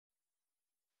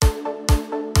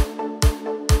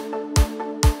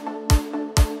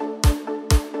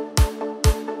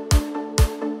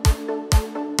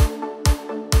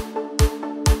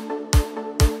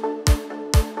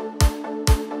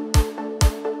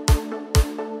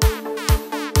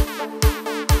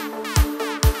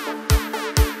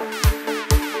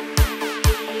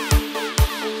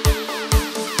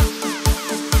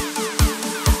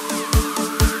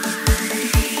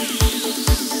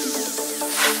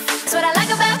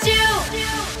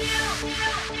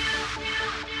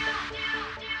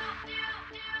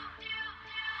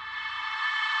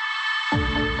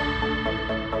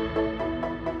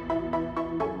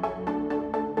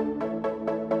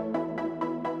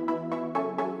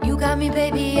You got me,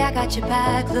 baby, I got your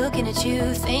back. Looking at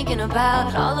you, thinking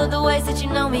about all of the ways that you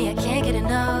know me, I can't get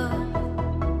enough.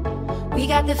 We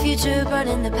got the future,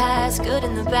 burning the past, good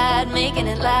and the bad, making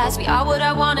it last. We are what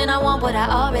I want and I want what I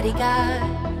already got.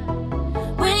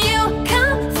 When you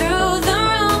come through the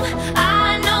room,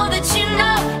 I know that you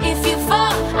know if you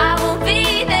fall, I won't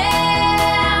be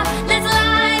there. Let's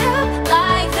light up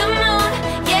like the moon.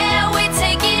 Yeah, we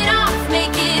take it off,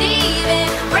 make it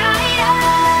even brighter.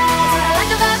 That's what I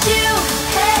like about you.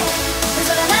 Hey, that's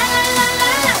what I like.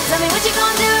 Tell me what you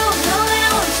gon' do. Know that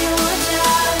I want you,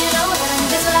 you know what I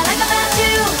mean. That's what I like about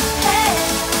you. Hey,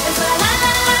 that's what I like.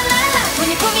 When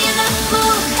you put me in the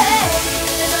mood. Hey,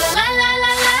 that's what I like.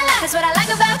 That's what I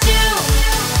like about you.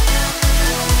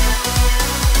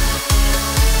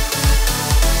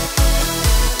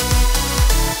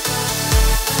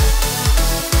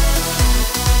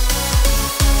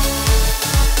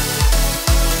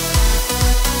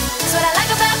 That's what I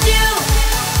like about you.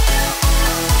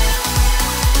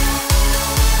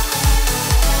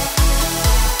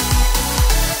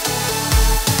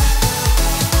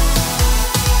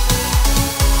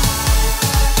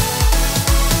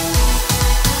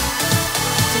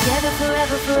 Together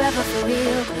forever, forever for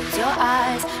real. Close your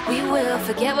eyes, we will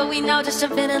forget what we know. Just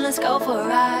jump in and let's go for a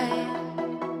ride.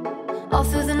 All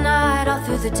through the night, all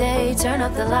through the day, turn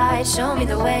up the light, show me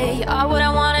the way. You are what I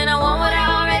want and I want what I